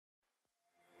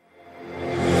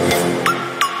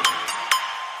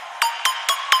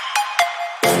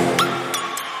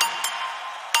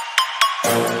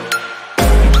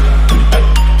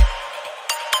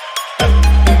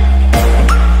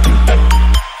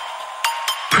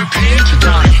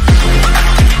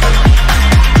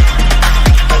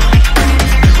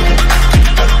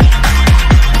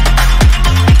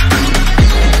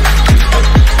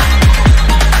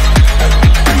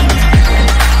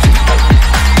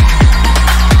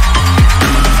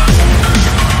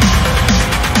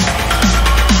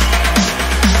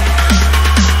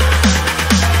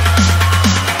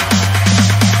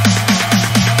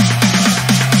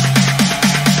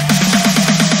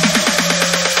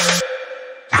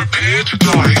here to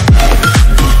die.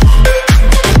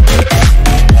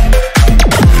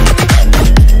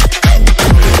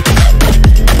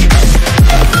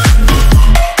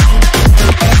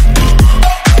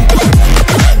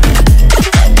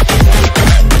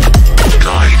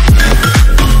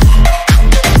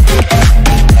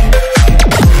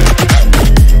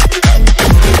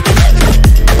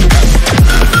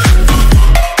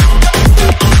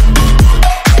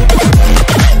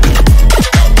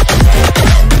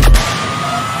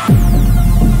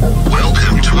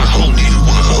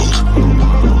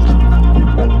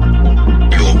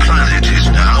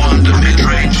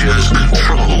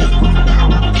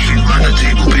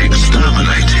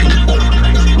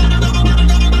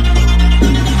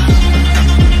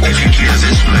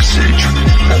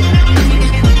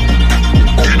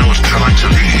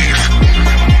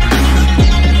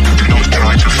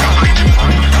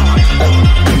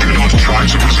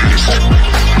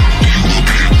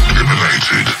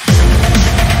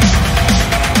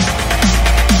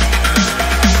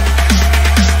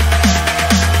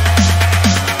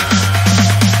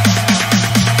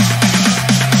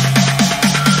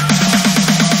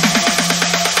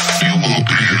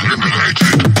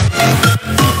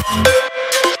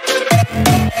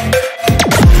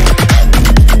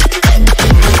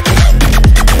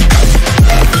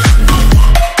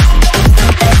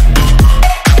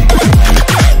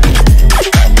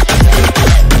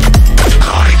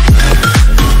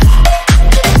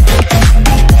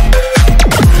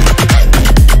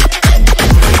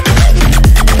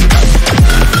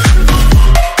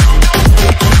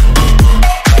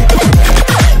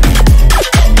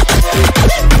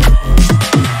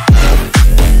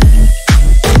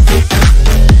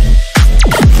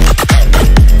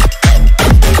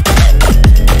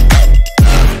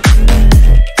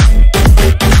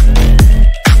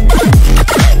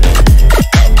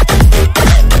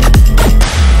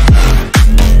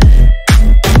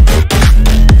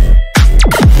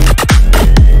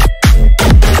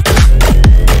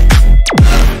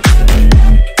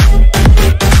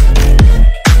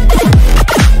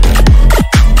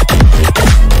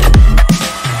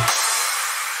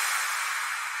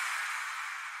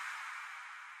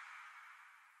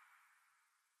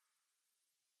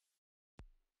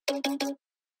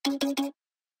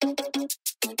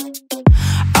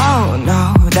 Oh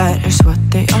no, that is what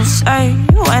they all say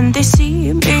when they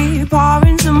see me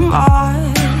pouring some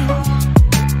wine.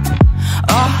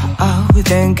 Oh,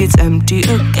 then gets empty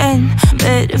again.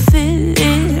 Better fill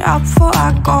it up before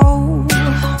I go.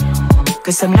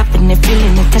 Cause I'm loving it,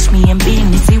 feeling it, touch me and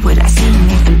being it. See what I see in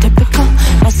it, I'm typical.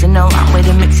 Messing around with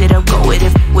it, mix it up, go with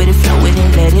it, flow with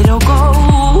it, let it all go.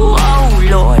 Oh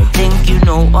Lord, think you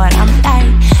know what I'm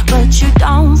like, but you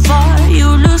don't fall, you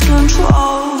lose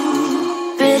control.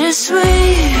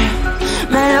 Bittersweet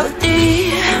melody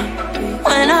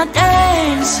when I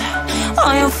dance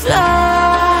on your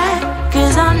fly.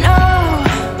 Cause I know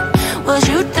what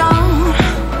you don't,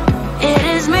 it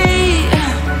is me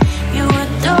you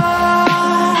adore.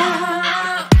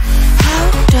 How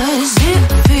does it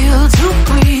feel to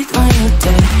breathe when you're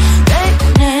dead? They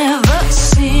never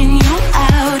seen you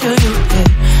out of your bed.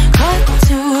 Cut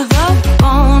to the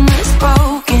bone, it's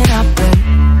broken up and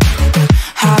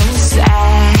how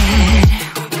sad.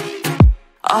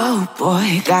 Oh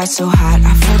boy, got so hot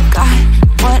I forgot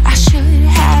what I should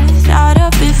have thought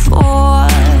of before.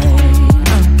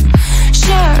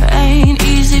 Sure ain't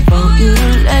easy for you to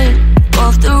let go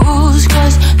of the rules,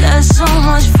 cause there's so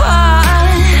much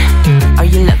fun. Are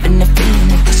you loving the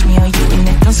feeling it? Touch me, are you in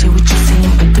it? Don't say what you're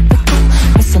saying, but typical.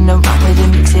 Messing around with it,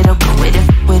 mix it up, go with it,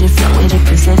 flow with it,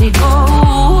 please let it go.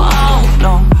 Oh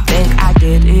no, think I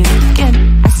did it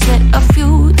again. I said a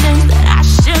few things that I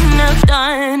shouldn't have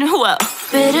done. Well,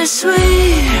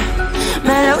 bittersweet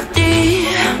melody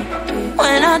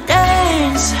when I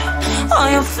dance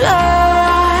on your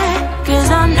fly. Cause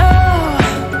I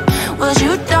know what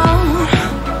you don't,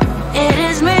 it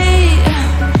is me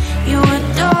you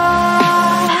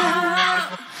adore.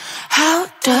 How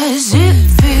does it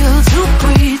feel to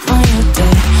breathe when you're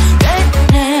dead? They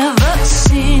never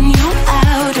seen you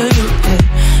out of your bed.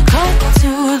 Cut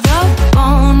to the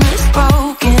bone, it's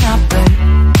broken up and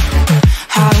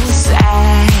how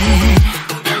sad.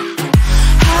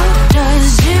 How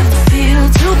does it feel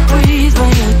to breathe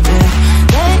when you're dead?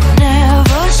 They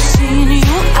never seen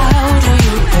you out of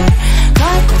your bed.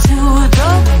 Cut to the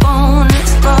bone,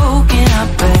 it's broken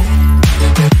up and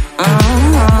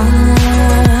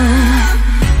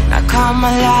now come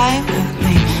alive with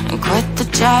me and quit the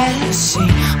jealousy.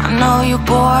 I know you're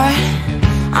bored,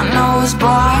 I know it's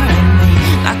boring me.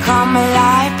 Now come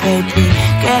alive, baby,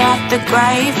 get out the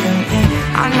grave and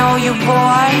I know you're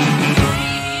bored.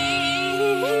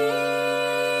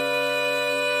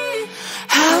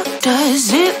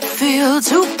 feel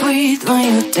to breathe when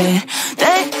you're dead?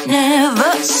 They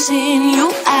never seen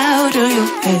you out of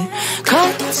your head.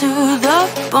 Cut to the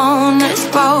bone, it's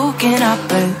broken, I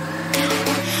bet.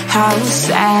 How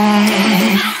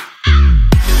sad.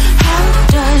 How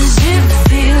does it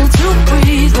feel to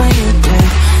breathe when you're dead?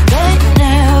 They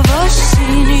never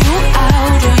seen you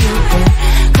out of your head.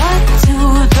 Cut to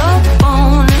the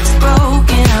bone, it's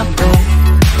broken, I bet.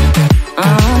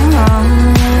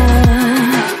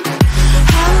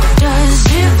 How does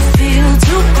it feel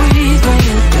to breathe when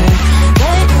you're dead?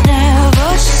 They never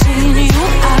seen you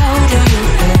out of your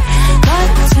head. Cut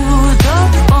to the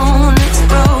bone, it's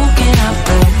broken, I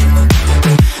bet.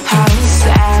 How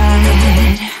sad.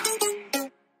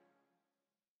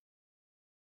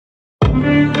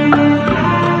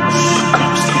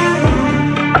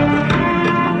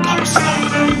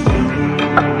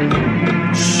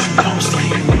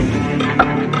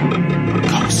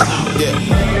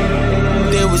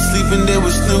 They was sleeping, they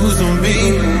was snooze on me.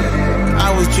 I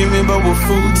was dreaming about what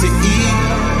food to eat.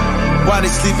 Why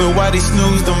they sleeping, why they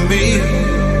snoozed on me?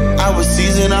 I was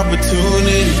seizing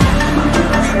opportunity.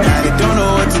 Now they don't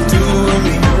know what to do with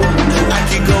me. I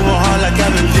keep going hard like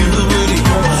I'm in puberty.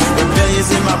 Rebellions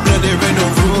in my blood, there ain't no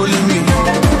rule in me.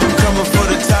 Coming for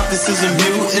the top, this is a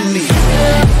mutiny.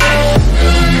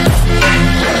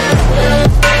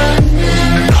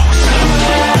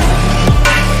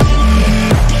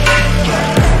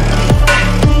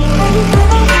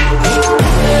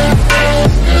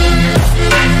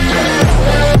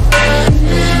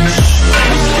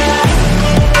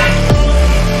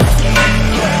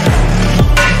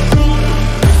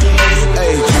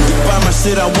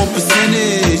 Shit, I want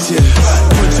percentage, yeah.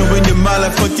 Put you in your mind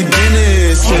like fucking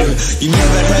dentist, yeah. You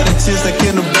never had a chance like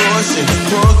an abortion.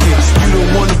 Broken, you don't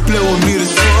wanna play with me to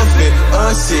forfeit.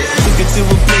 Shit, took it to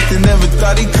a place they never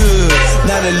thought he could.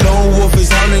 Now the lone wolf is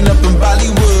howling up in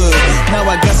Bollywood. Now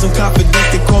I got some confidence,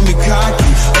 they call me cocky.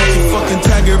 Like a fucking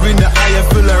tiger in the eye, I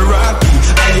feel like Rocky.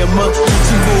 I am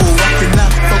untouchable, I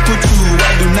cannot fuck with you.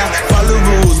 I do not follow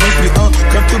rules, makes me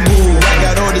uncomfortable. I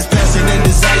got all this passion and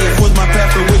desire, force my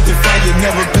path with the fire.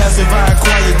 Never passive, I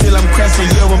acquire till I'm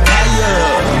crashing your empire.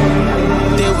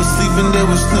 They was sleeping, they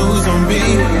was snooze on me.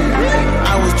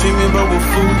 I was dreaming about what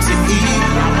food to eat.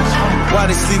 Why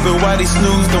they sleeping, why they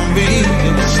snoozed on me?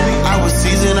 I was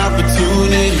seizing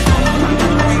opportunity.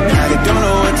 Now they don't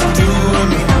know what to do with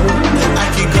me.